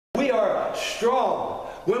are strong.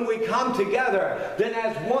 When we come together, then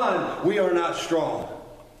as one, we are not strong.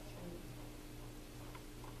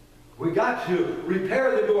 We got to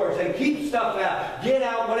repair the doors and keep stuff out. Get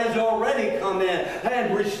out what has already come in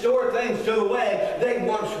and restore things to the way they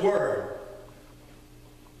once were.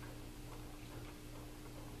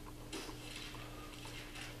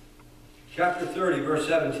 Chapter 30, verse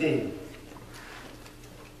 17.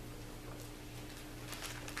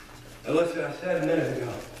 Now listen, I said a minute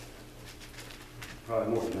ago,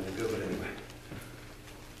 probably more than a minute ago, but anyway.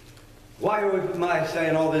 Why am I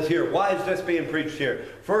saying all this here? Why is this being preached here?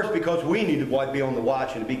 First, because we need to be on the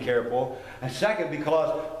watch and be careful. And second,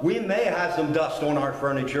 because we may have some dust on our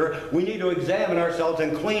furniture. We need to examine ourselves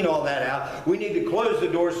and clean all that out. We need to close the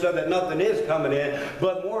doors so that nothing is coming in.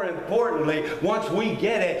 But more importantly, once we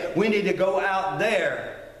get it, we need to go out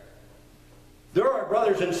there. There are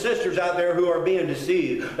brothers and sisters out there who are being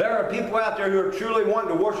deceived. There are people out there who are truly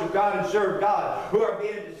wanting to worship God and serve God, who are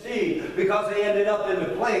being deceived because they ended up in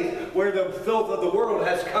the place where the filth of the world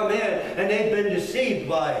has come in and they've been deceived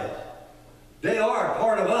by it. They are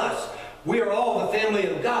part of us. We are all the family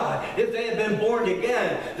of God. If they have been born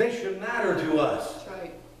again, they should matter to us.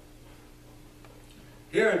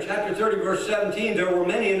 Here in chapter 30, verse 17, there were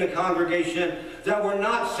many in the congregation that were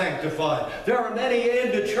not sanctified. There are many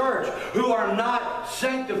in the church who are not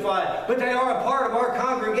sanctified, but they are a part of our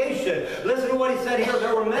congregation. Listen to what he said here.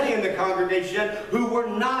 There were many in the congregation who were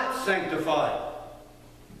not sanctified.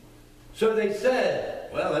 So they said,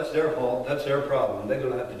 well, that's their fault. That's their problem. They're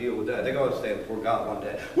going to have to deal with that. They're going to stand before God one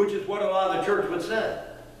day, which is what a lot of the church would say.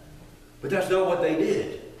 But that's not what they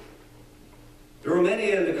did. There were many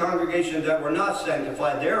in the congregation that were not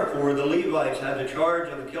sanctified. Therefore, the Levites had the charge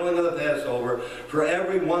of the killing of the Passover for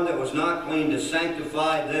every one that was not clean to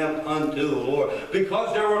sanctify them unto the Lord.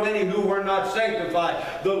 Because there were many who were not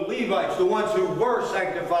sanctified, the Levites, the ones who were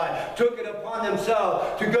sanctified, took it upon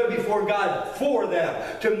themselves to go before God for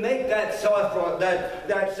them, to make that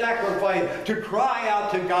sacrifice, to cry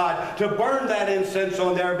out to God, to burn that incense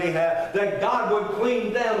on their behalf, that God would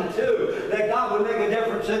clean them too, that God would make a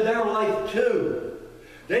difference in their life too.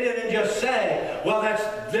 They didn't just say, well,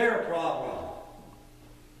 that's their problem.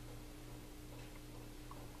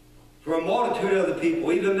 For a multitude of the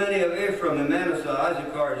people, even many of Ephraim and Manasseh,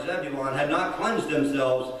 Issachar, and Zebulun, had not cleansed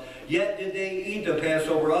themselves, yet did they eat the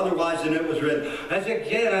Passover otherwise than it was written. As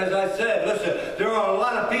I said, listen, there are a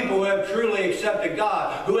lot of people who have truly accepted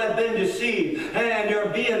God, who have been deceived, and they're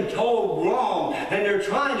being told wrong, and they're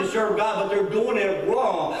trying to serve God, but they're doing it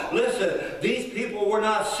wrong. Listen, these people were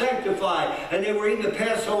not sanctified, and they were eating the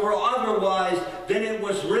Passover otherwise than it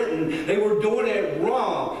was written. They were doing it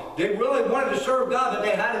wrong. They really wanted to serve God, but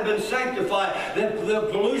they hadn't been sanctified. The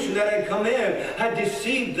pollution that had come in had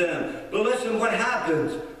deceived them. But listen what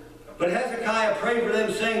happens. But Hezekiah prayed for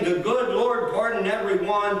them, saying, the good Lord pardon every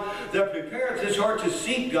one that prepareth his heart to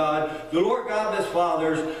seek God, the Lord God of his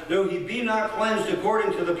fathers, though he be not cleansed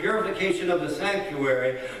according to the purification of the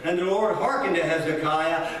sanctuary. And the Lord hearkened to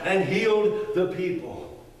Hezekiah and healed the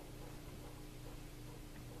people.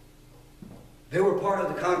 They were part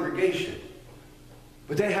of the congregation,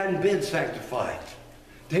 but they hadn't been sanctified.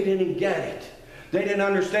 They didn't get it. They didn't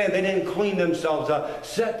understand. They didn't clean themselves up,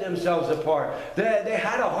 set themselves apart. They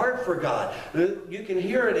had a heart for God. You can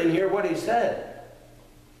hear it in here what he said.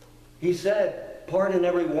 He said, pardon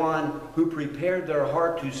everyone who prepared their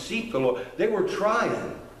heart to seek the Lord. They were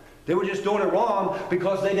trying. They were just doing it wrong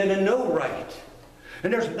because they didn't know right.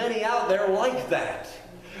 And there's many out there like that.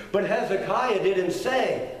 But Hezekiah didn't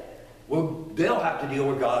say, well, they'll have to deal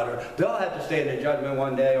with God, or they'll have to stand in judgment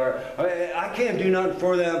one day, or I can't do nothing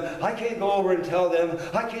for them. I can't go over and tell them.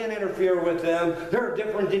 I can't interfere with them. They're a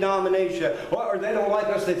different denomination, or they don't like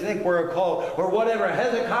us. They think we're a cult, or whatever.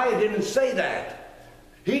 Hezekiah didn't say that.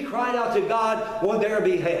 He cried out to God on their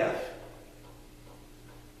behalf.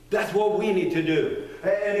 That's what we need to do.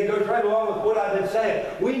 And it goes right along with what I've been saying.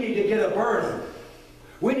 We need to get a burden.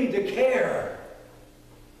 We need to care.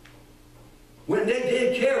 When they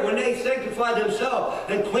did care, when they sanctified themselves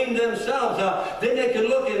and cleaned themselves up, then they could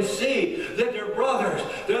look and see that their brothers,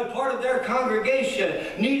 that are part of their congregation,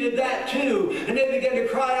 needed that too. And they began to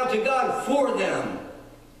cry out to God for them.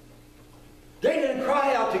 They didn't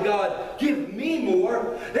cry out to God, give me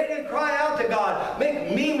more. They didn't cry out to God,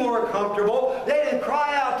 make me more comfortable. They didn't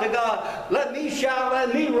cry out to God, let me shout,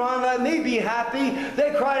 let me run, let me be happy.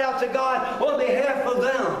 They cried out to God on behalf of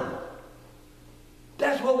them.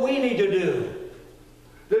 That's what we need to do.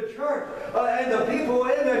 The church and the people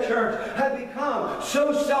in the church have become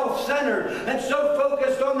so self-centered and so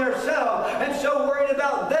focused on themselves and so worried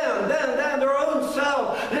about them, their own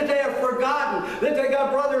self, that they have forgotten that they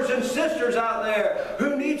got brothers and sisters out there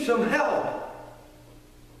who need need some help.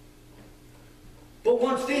 But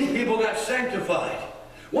once these people got sanctified,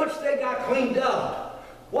 once they got cleaned up,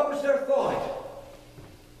 what was their thought?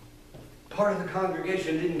 Part of the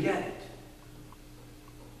congregation didn't get it.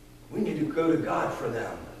 We need to go to God for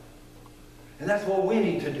them. And that's what we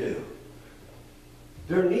need to do.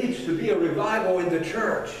 There needs to be a revival in the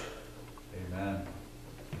church. Amen.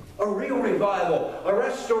 A real revival, a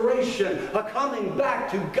restoration, a coming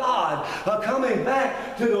back to God, a coming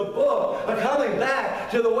back to the book, a coming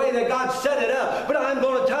back to the way that God set it up. But I'm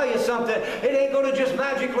going to tell you something. It ain't going to just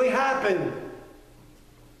magically happen.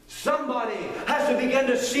 Somebody has to begin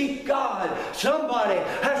to seek God. Somebody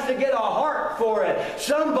has to get a heart for it.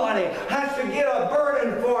 Somebody has to get a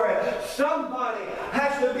burden for it. Somebody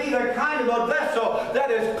has to be the kind of a vessel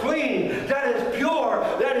that is clean, that is pure,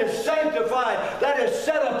 that is sanctified, that is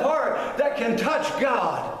set apart, that can touch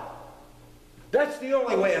God. That's the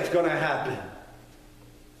only way it's going to happen.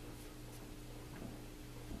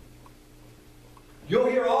 You'll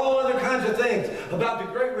hear all other kinds of things about the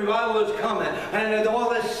great revival that's coming and all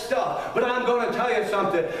this stuff. But I'm going to tell you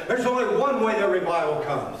something. There's only one way the revival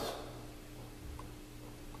comes.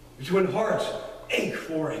 It's when hearts ache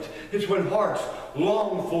for it. It's when hearts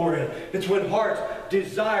long for it. It's when hearts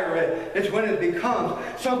desire it. It's when it becomes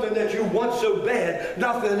something that you want so bad,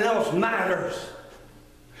 nothing else matters.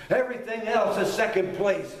 Everything else is second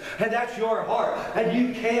place. And that's your heart. And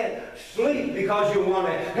you can't sleep because you want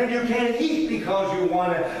it. And you can't eat because you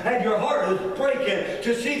want it. And your heart is breaking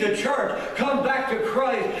to see the church come back to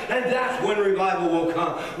Christ. And that's when revival will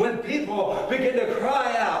come. When people begin to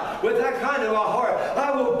cry out with that kind of a heart,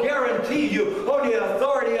 I will guarantee you on the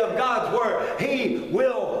authority of God's word, He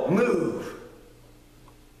will move.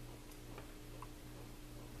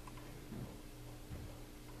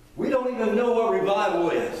 We don't even know what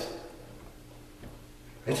revival is.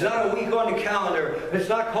 It's not a week on the calendar. It's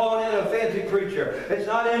not calling in a fancy preacher. It's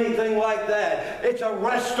not anything like that. It's a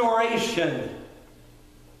restoration.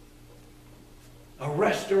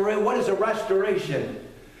 What is a restoration?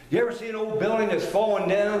 You ever see an old building that's fallen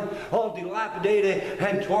down, all dilapidated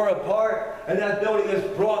and tore apart, and that building is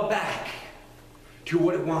brought back to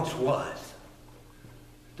what it once was?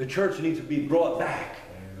 The church needs to be brought back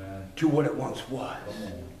to what it once was.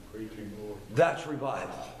 That's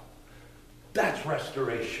revival. That's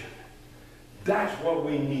restoration. That's what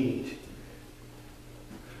we need.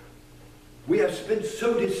 We have been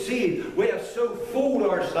so deceived. We have so fooled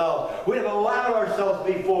ourselves. We have allowed ourselves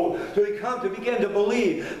to be fooled to begin to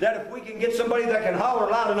believe that if we can get somebody that can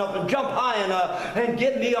holler loud enough and jump high enough and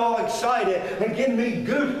get me all excited and give me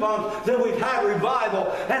goosebumps, then we've had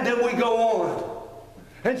revival, and then we go on.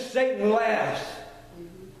 And Satan laughs.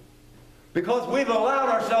 Because we've allowed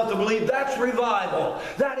ourselves to believe that's revival.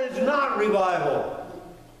 That is not revival.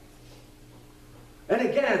 And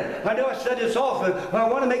again, I know I said this often, but I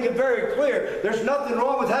want to make it very clear. There's nothing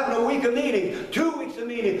wrong with having a week of meeting, 2 weeks of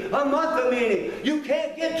meeting, a month of meeting. You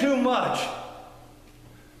can't get too much.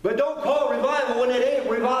 But don't call it revival when it ain't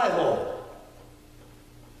revival.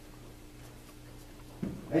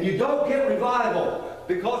 And you don't get revival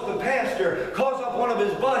because the pastor calls up one of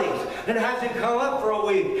his buddies and has him come up for a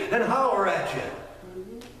week and holler at you.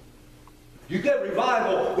 You get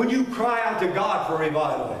revival when you cry out to God for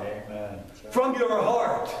revival. Amen. From your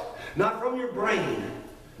heart, not from your brain.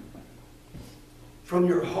 From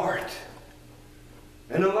your heart.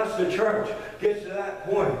 And unless the church gets to that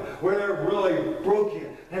point where they're really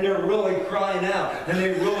broken and they're really crying out and they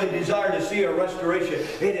really desire to see a restoration,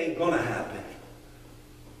 it ain't going to happen.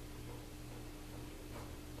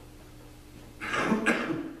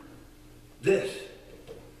 This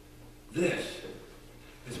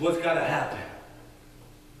is what's got to happen.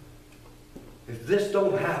 If this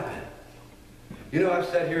don't happen, you know, I've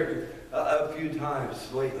said here a few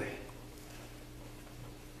times lately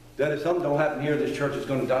that if something don't happen here, this church is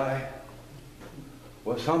going to die.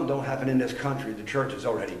 Well, if something don't happen in this country, the church is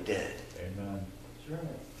already dead. Amen. Sure.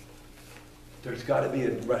 There's got to be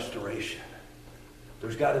a restoration.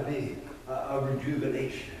 There's got to be a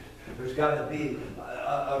rejuvenation. There's got to be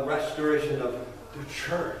a restoration of the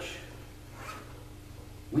church.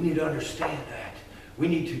 We need to understand that. We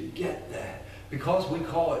need to get that. Because we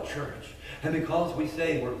call it church, and because we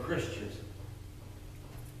say we're Christians,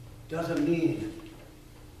 doesn't mean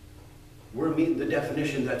we're meeting the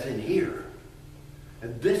definition that's in here.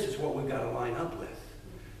 And this is what we've got to line up with.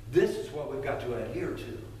 This is what we've got to adhere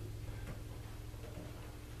to.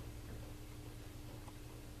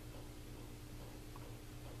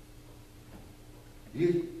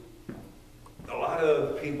 A lot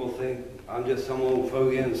of people think, I'm just some old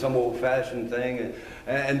fogey and some old-fashioned thing,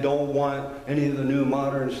 and don't want any of the new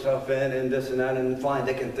modern stuff in and this and that, and fine,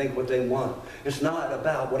 they can think what they want. It's not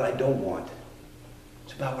about what I don't want.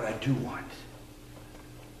 It's about what I do want.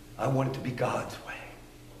 I want it to be God's way.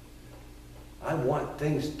 I want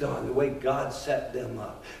things done the way God set them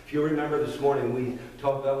up. If you remember this morning, we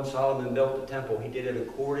talked about when Solomon built the temple. He did it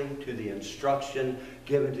according to the instruction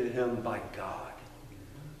given to him by God.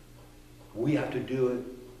 We have to do it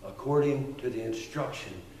according to the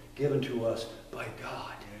instruction given to us by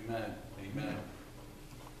God. Amen. Amen.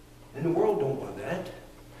 And the world don't want that.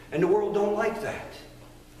 And the world don't like that.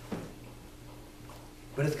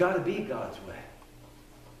 But it's got to be God's way.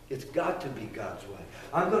 It's got to be God's way.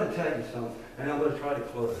 I'm going to tell you something, and I'm going to try to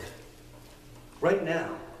close. Right now,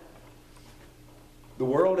 the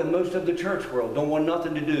world and most of the church world don't want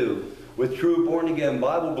nothing to do with true born-again,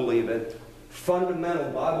 Bible-believing,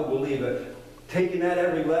 fundamental Bible-believing, taking out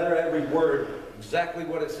every letter, every word, exactly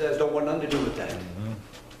what it says, don't want nothing to do with that.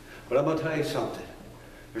 But I'm going to tell you something.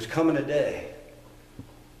 There's coming a day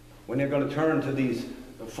when they're going to turn to these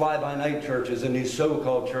fly-by-night churches and these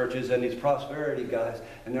so-called churches and these prosperity guys,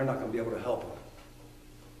 and they're not going to be able to help them.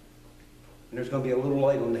 And there's going to be a little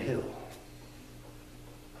light on the hill.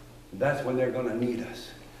 That's when they're going to need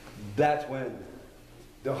us. That's when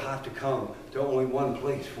they'll have to come to only one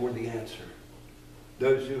place for the answer.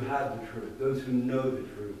 Those who have the truth, those who know the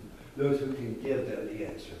truth, those who can give them the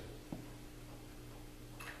answer.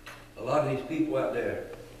 A lot of these people out there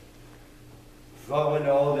fall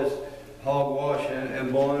into all this hogwash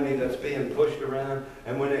and baloney that's being pushed around,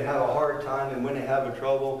 and when they have a hard time and when they have a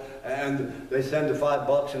trouble and they send the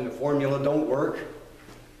 $5 and the formula don't work,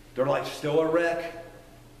 their life's still a wreck.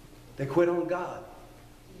 They quit on God.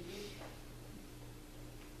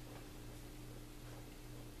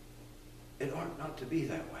 It ought not to be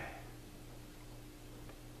that way.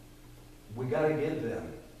 We got to give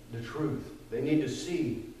them the truth. They need to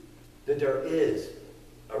see that there is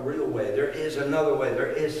a real way. There is another way. There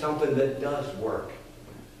is something that does work.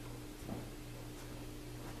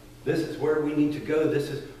 This is where we need to go. This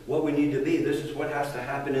is what we need to be. This is what has to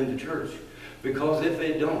happen in the church. Because if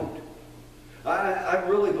they don't, I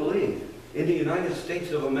really believe in the United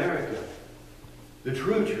States of America, the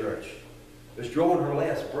true church is drawing her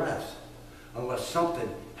last breath unless something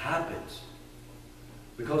happens.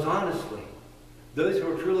 Because honestly, those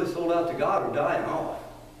who are truly sold out to God are dying off.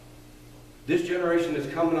 This generation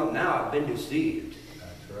that's coming up now have been deceived.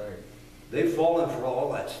 That's right. They've fallen for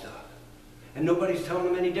all that stuff. And nobody's telling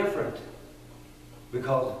them any different.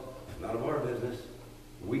 Because it's none of our business.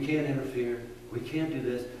 We can't interfere. We can't do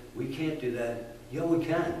this. We can't do that. Yeah, we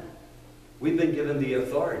can. We've been given the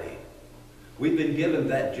authority. We've been given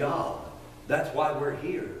that job. That's why we're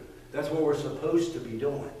here. That's what we're supposed to be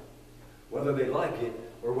doing. Whether they like it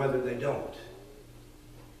or whether they don't.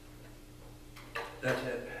 That's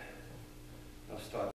it. I'll stop.